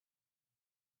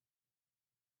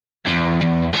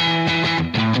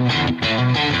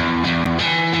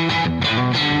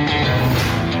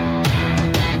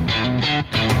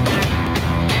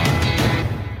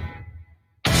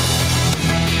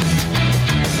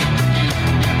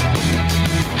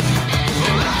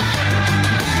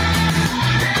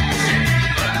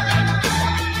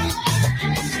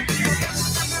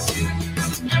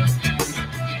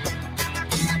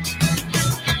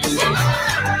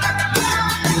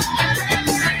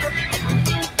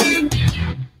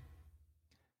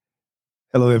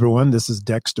Hello, everyone. This is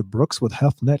Dexter Brooks with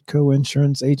HealthNet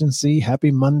Co-Insurance Agency.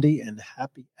 Happy Monday and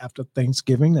happy after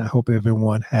Thanksgiving. I hope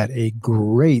everyone had a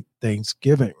great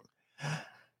Thanksgiving.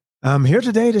 I'm here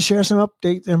today to share some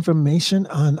update information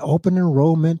on Open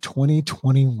Enrollment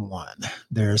 2021.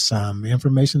 There's some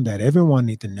information that everyone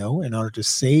needs to know in order to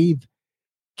save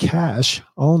cash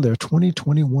on their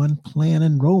 2021 plan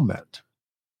enrollment.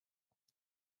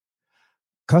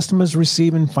 Customers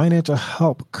receiving financial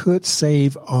help could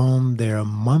save on their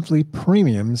monthly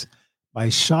premiums by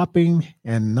shopping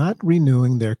and not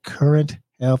renewing their current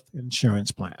health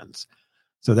insurance plans.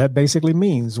 So that basically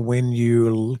means when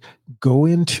you go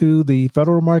into the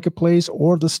federal marketplace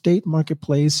or the state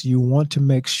marketplace, you want to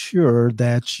make sure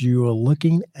that you are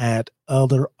looking at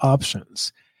other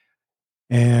options.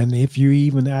 And if you're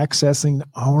even accessing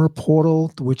our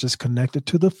portal, which is connected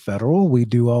to the federal, we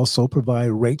do also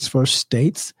provide rates for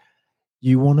states.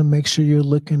 You want to make sure you're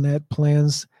looking at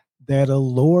plans that are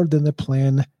lower than the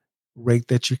plan rate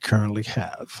that you currently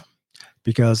have.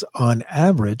 Because on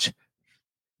average,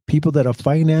 people that are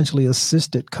financially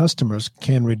assisted customers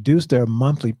can reduce their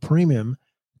monthly premium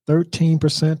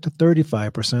 13% to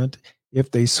 35% if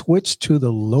they switch to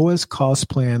the lowest cost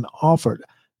plan offered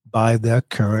by their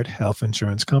current health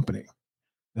insurance company.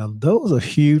 Now, those are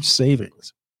huge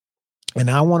savings.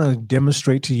 And I want to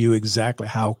demonstrate to you exactly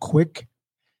how quick,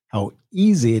 how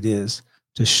easy it is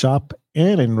to shop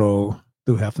and enroll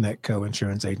through HealthNet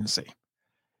Co-Insurance Agency.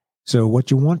 So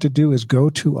what you want to do is go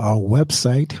to our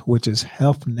website, which is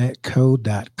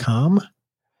healthnetco.com.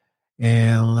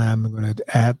 And I'm going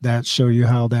to add that, show you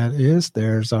how that is.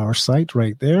 There's our site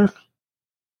right there.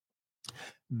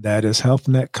 That is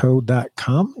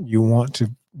healthnetco.com. You want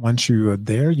to, once you are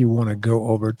there, you want to go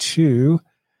over to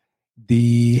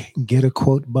the Get a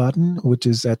Quote button, which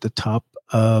is at the top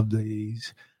of the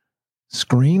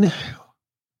screen.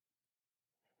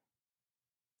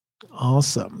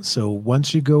 Awesome. So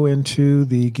once you go into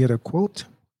the Get a Quote,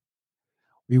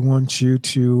 we want you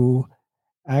to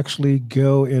actually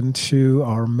go into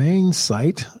our main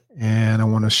site, and I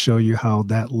want to show you how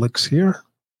that looks here.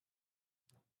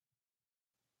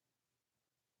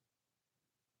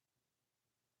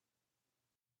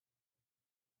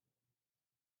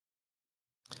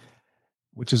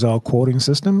 Which is our quoting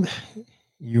system.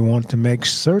 You want to make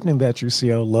certain that you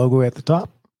see our logo at the top.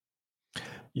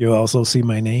 You'll also see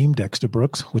my name, Dexter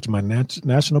Brooks, which is my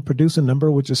national producer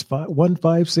number, which is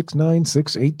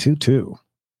 1569682.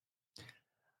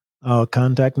 Our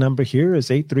contact number here is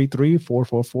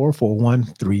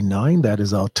 833-444-4139. That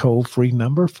is our toll-free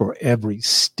number for every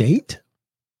state.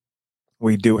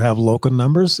 We do have local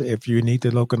numbers. If you need the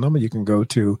local number, you can go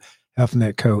to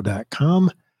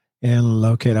healthnetco.com and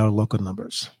locate our local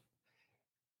numbers.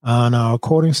 On our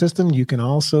quoting system, you can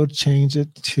also change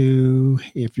it to,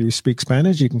 if you speak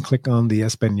Spanish, you can click on the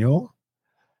Espanol.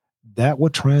 That will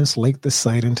translate the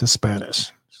site into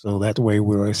Spanish. So that way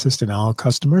we're assisting our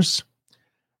customers.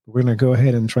 We're going to go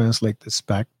ahead and translate this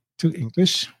back to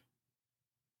English.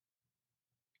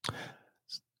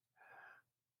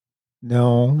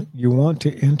 Now, you want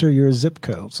to enter your zip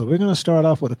code. So we're going to start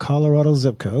off with a Colorado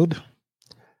zip code,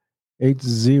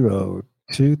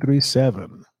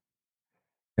 80237.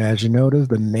 As you notice,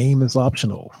 the name is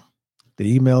optional.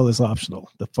 The email is optional.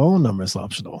 The phone number is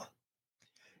optional.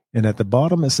 And at the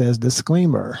bottom, it says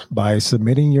disclaimer. By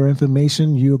submitting your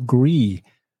information, you agree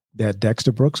that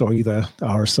Dexter Brooks or either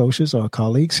our associates or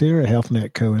colleagues here at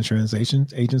HealthNet Co-Insurance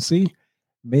Agency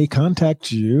may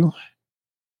contact you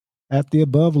at the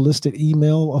above listed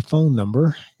email or phone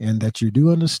number, and that you do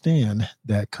understand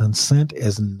that consent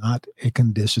is not a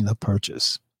condition of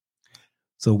purchase.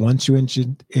 So once you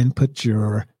input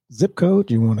your zip code,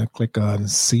 you want to click on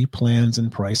See Plans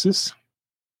and Prices.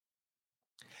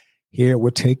 Here it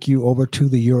will take you over to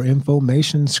your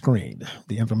information screen.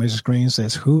 The information screen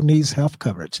says who needs health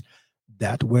coverage.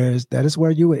 That is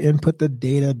where you would input the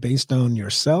data based on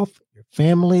yourself, your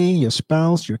family, your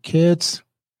spouse, your kids.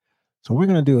 So we're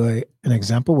going to do an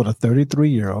example with a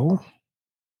 33-year-old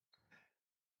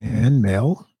and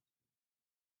male.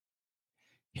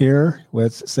 Here, where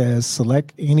it says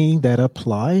select any that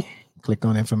apply, click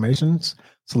on information.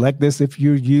 Select this if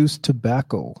you use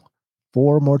tobacco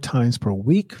 4 more times per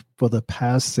week for the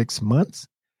past 6 months,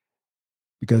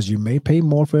 because you may pay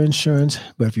more for insurance,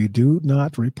 but if you do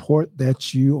not report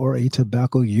that you are a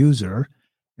tobacco user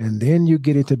and then you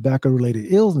get a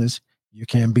tobacco-related illness, you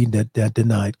can be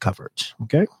denied coverage,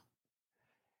 okay?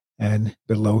 And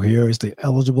below here is the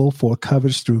eligible for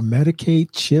coverage through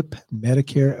Medicaid, CHIP,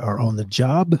 Medicare, or on the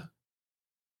job.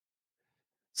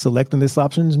 Selecting this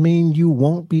options mean you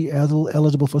won't be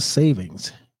eligible for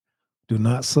savings. Do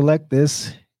not select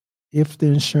this if the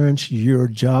insurance your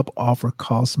job offer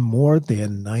costs more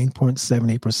than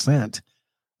 9.78%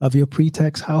 of your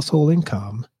pre-tax household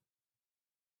income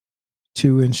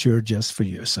to insure just for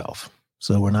yourself.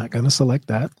 So we're not going to select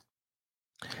that.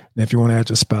 And if you want to add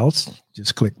your spouse,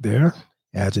 just click there.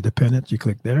 Add your dependent, you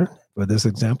click there. For this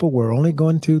example, we're only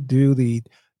going to do the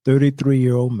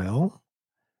 33-year-old male,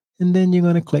 and then you're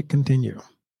going to click continue.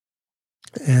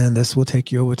 And this will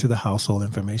take you over to the household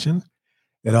information.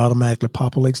 It automatically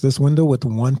populates this window with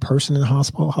one person in the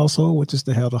household, which is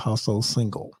the head of the household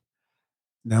single.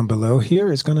 Down below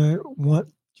here, it's going to want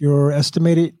your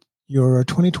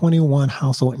 2021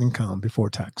 household income before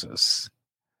taxes.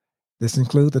 This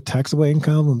includes the taxable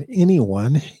income of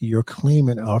anyone you're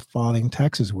claiming or filing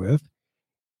taxes with,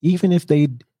 even if they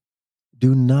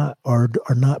do not or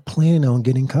are not planning on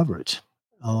getting coverage.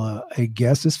 A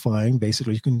guess is fine.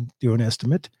 Basically, you can do an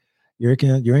estimate. Your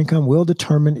income will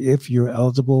determine if you're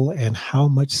eligible and how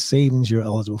much savings you're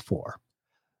eligible for.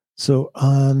 So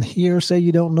on here, say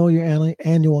you don't know your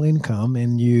annual income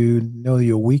and you know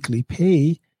your weekly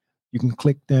pay, you can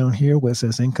click down here where it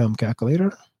says income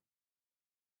calculator.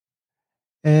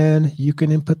 And you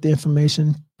can input the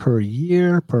information per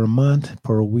year, per month,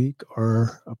 per week,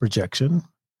 or a projection.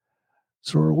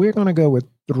 So we're going to go with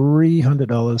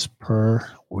 $300 per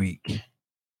week.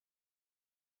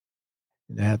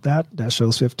 And add that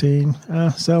shows 15.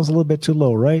 Sounds a little bit too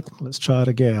low, right? Let's try it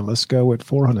again. Let's go with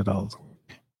 $400.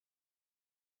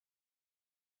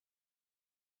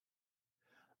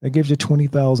 That gives you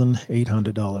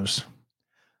 $20,800.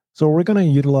 So we're going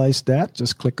to utilize that.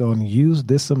 Just click on use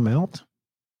this amount.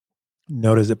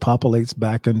 Notice it populates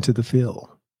back into the field.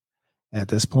 At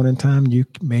this point in time, you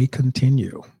may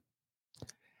continue.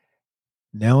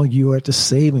 Now you are at the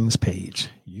savings page.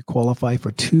 You qualify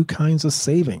for two kinds of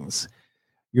savings.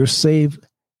 You'll save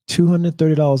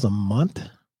 $230 a month.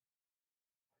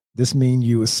 This means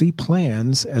you will see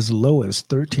plans as low as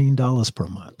 $13 per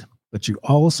month, but you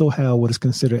also have what is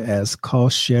considered as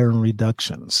cost sharing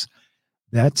reductions.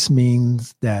 That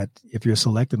means that if you're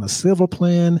selecting a silver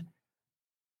plan,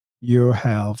 you'll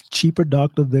have cheaper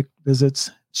doctor visits,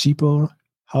 cheaper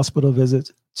hospital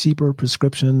visits, cheaper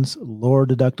prescriptions, lower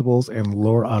deductibles, and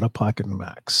lower out-of-pocket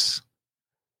max.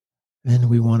 And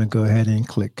we want to go ahead and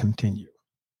click continue.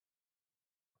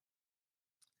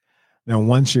 Now,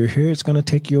 once you're here, it's going to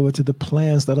take you over to the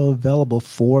plans that are available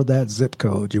for that zip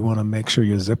code. You want to make sure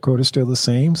your zip code is still the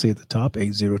same. See at the top,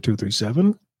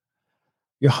 80237.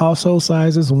 Your household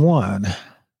size is 1.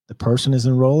 The person is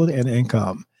enrolled and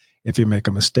income. If you make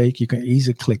a mistake, you can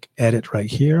easily click edit right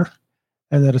here,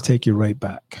 and that'll take you right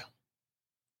back.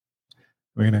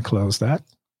 We're going to close that.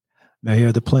 Now, here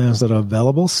are the plans that are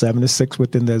available, 76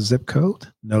 within that zip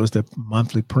code. Notice the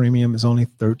monthly premium is only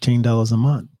 $13 a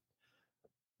month.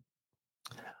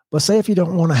 But say if you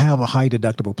don't want to have a high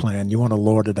deductible plan, you want a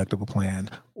lower deductible plan,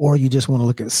 or you just want to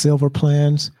look at silver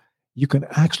plans, you can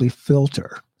actually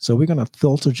filter. So we're going to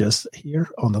filter just here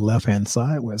on the left-hand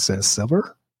side where it says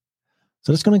silver.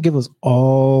 So it's going to give us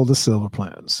all the silver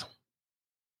plans.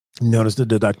 Notice the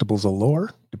deductibles are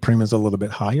lower, the premiums are a little bit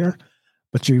higher,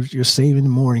 but you're saving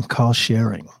more in cost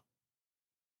sharing.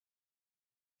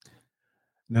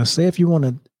 Now, say if you want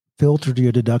to filter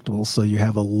your deductibles so you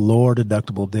have a lower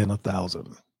deductible than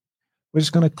 $1,000. We're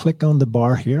just going to click on the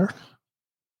bar here.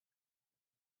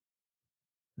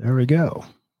 There we go.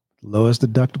 Lowest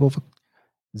deductible,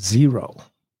 $0.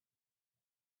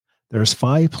 There's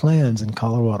 5 plans in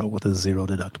Colorado with a 0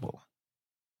 deductible.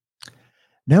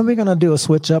 Now we're going to do a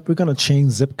switch up. We're going to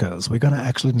change zip codes. We're going to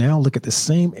actually now look at the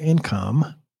same income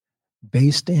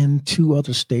based in 2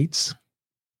 other states.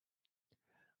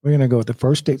 We're going to go with the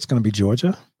first state. It's going to be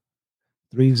Georgia,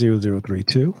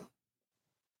 30032.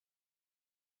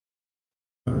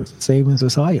 Savings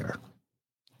is higher.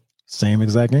 Same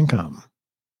exact income.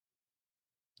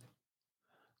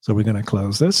 So we're going to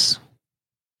close this.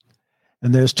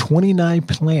 And there's 29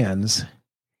 plans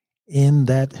in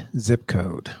that zip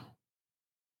code.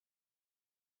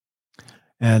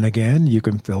 And again, you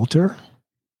can filter.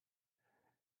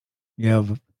 You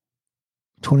have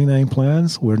 29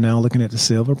 plans. We're now looking at the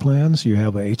silver plans. You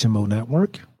have a HMO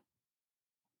network.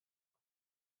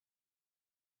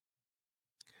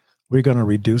 We're going to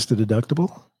reduce the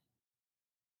deductible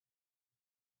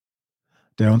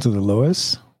down to the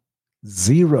lowest,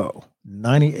 $0,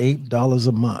 $98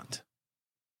 a month.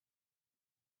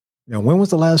 Now, when was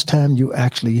the last time you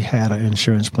actually had an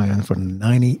insurance plan for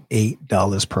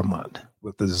 $98 per month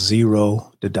with a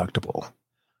 0 deductible?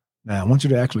 Now, I want you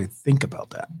to actually think about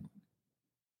that.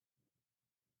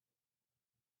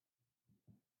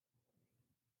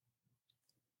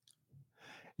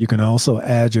 You can also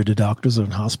add your doctors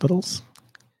and hospitals.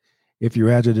 If you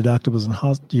add your deductibles and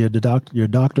your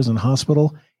doctors and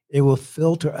hospital, it will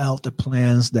filter out the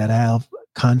plans that have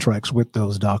contracts with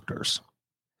those doctors.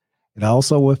 It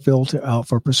also will filter out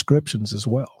for prescriptions as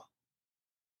well.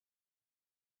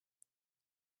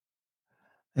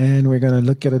 And we're going to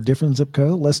look at a different zip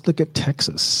code. Let's look at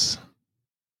Texas.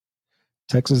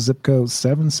 Texas zip code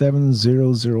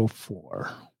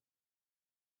 77004.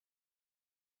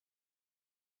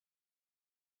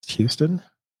 Houston,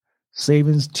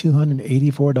 savings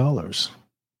 $284.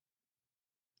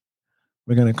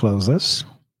 We're going to close this.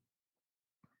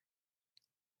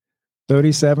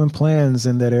 37 plans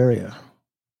in that area.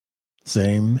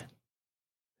 Same.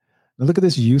 Now look at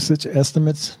this usage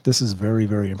estimates. This is very,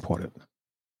 very important.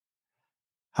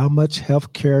 How much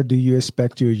health care do you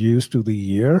expect to use through the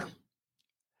year?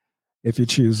 If you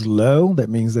choose low, that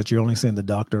means that you're only seeing the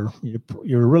doctor.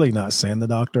 You're really not seeing the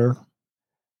doctor.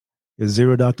 It's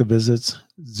 0 doctor visits,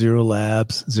 0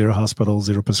 labs, 0 hospitals,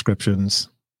 0 prescriptions.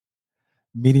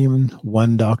 Medium,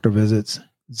 1 doctor visits,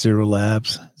 0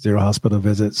 labs, 0 hospital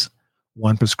visits,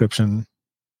 1 prescription.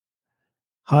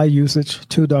 High usage,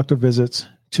 2 doctor visits,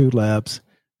 2 labs,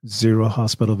 0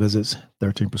 hospital visits,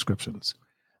 13 prescriptions.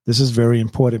 This is very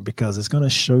important because it's going to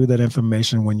show you that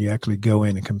information when you actually go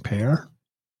in and compare.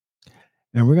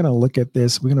 And we're going to look at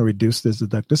this. We're going to reduce this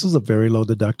deductible. This is a very low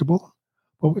deductible,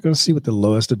 but we're going to see what the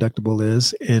lowest deductible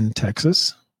is in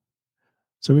Texas.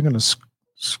 So we're going to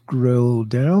scroll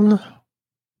down.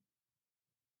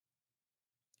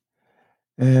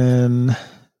 And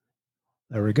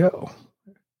there we go.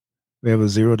 We have a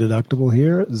 0 deductible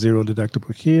here, 0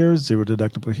 deductible here, 0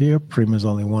 deductible here. Premium is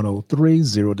only $103,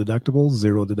 0 deductible,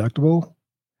 0 deductible.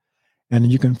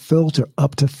 And you can filter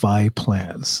up to 5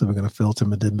 plans. So we're going to filter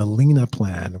the Molina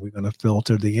plan. We're going to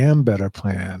filter the Ambetter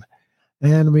plan.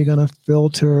 And we're going to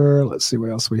filter, let's see what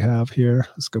else we have here.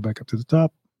 Let's go back up to the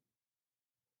top.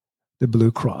 The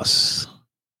Blue Cross.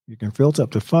 You can filter up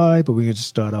to 5, but we can just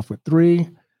start off with 3.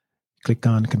 Click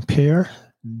on compare.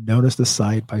 Notice the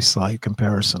side-by-side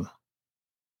comparison.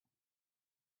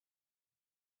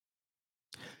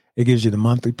 It gives you the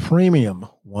monthly premium,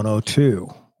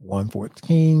 $102,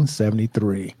 $114,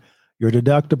 $73. Your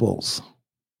deductibles,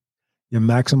 your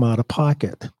maximum out of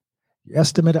pocket, your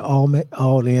estimated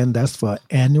all in, that's for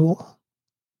annual.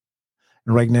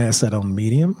 And right now it's set on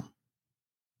medium.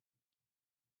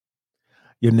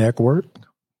 Your network,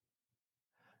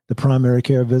 the primary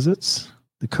care visits,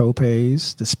 the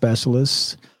copays, the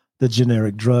specialists, the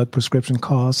generic drug prescription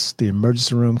costs, the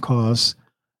emergency room costs,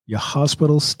 your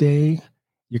hospital stay.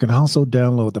 You can also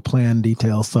download the plan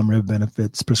details, summary of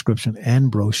benefits, prescription, and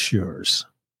brochures.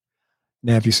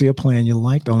 Now, if you see a plan you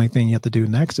like, the only thing you have to do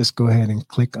next is go ahead and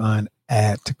click on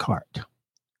Add to Cart.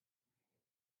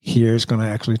 Here's going to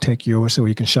actually take you over so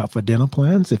you can shop for dental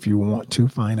plans if you want to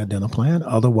find a dental plan.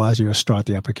 Otherwise, you'll start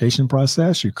the application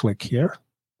process. You click here.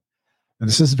 And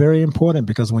this is very important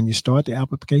because when you start the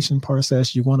application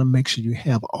process, you want to make sure you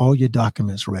have all your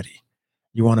documents ready.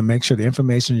 You want to make sure the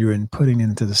information you're putting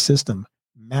into the system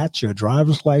match your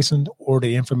driver's license or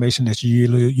the information that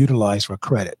you utilize for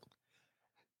credit.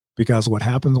 Because what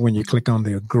happens when you click on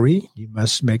the agree, you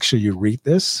must make sure you read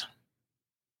this.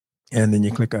 And then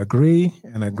you click agree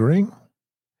and agree.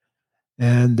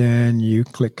 And then you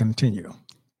click continue.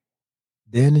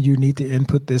 Then you need to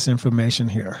input this information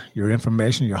here. Your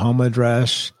information, your home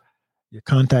address, your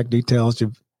contact details.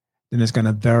 Then it's going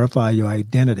to verify your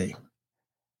identity.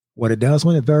 What it does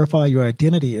when it verifies your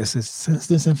identity is it sends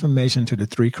this information to the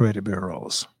 3 credit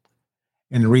bureaus.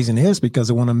 And the reason is because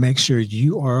it want to make sure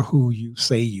you are who you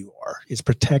say you are. It's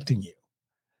protecting you.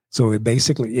 So it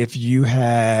basically, if you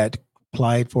had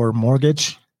applied for a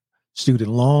mortgage, student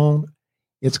loan,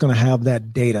 it's going to have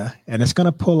that data and it's going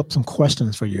to pull up some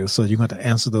questions for you. So you're going to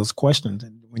answer those questions.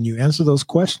 And when you answer those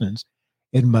questions,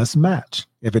 it must match.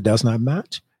 If it does not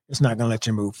match, it's not going to let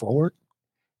you move forward.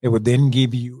 It would then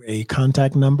give you a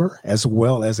contact number as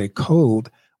well as a code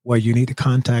where you need to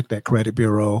contact that credit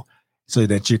bureau so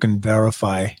that you can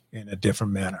verify in a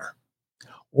different manner.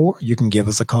 Or you can give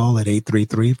us a call at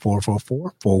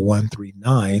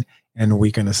 833-444-4139 and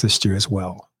we can assist you as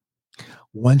well.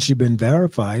 Once you've been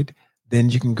verified,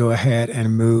 then you can go ahead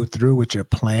and move through with your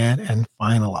plan and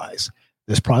finalize.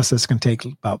 This process can take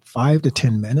about 5 to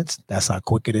 10 minutes. That's how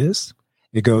quick it is.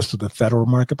 It goes to the federal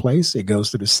marketplace. It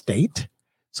goes to the state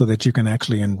so that you can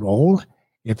actually enroll.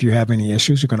 If you have any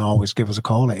issues, you can always give us a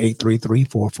call at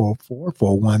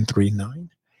 833-444-4139.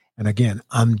 And again,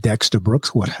 I'm Dexter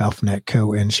Brooks with HealthNet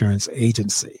Co-Insurance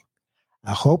Agency.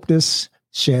 I hope this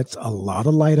sheds a lot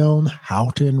of light on how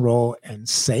to enroll and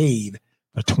save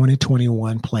for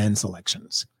 2021 plan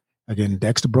selections. Again,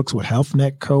 Dexter Brooks with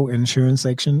HealthNet Co-Insurance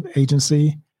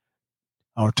Agency.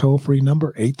 Our toll-free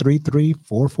number,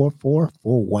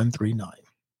 833-444-4139.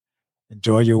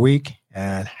 Enjoy your week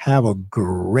and have a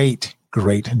great,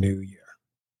 great new year.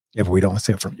 If we don't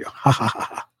hear from you. Ha ha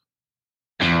ha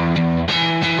ha.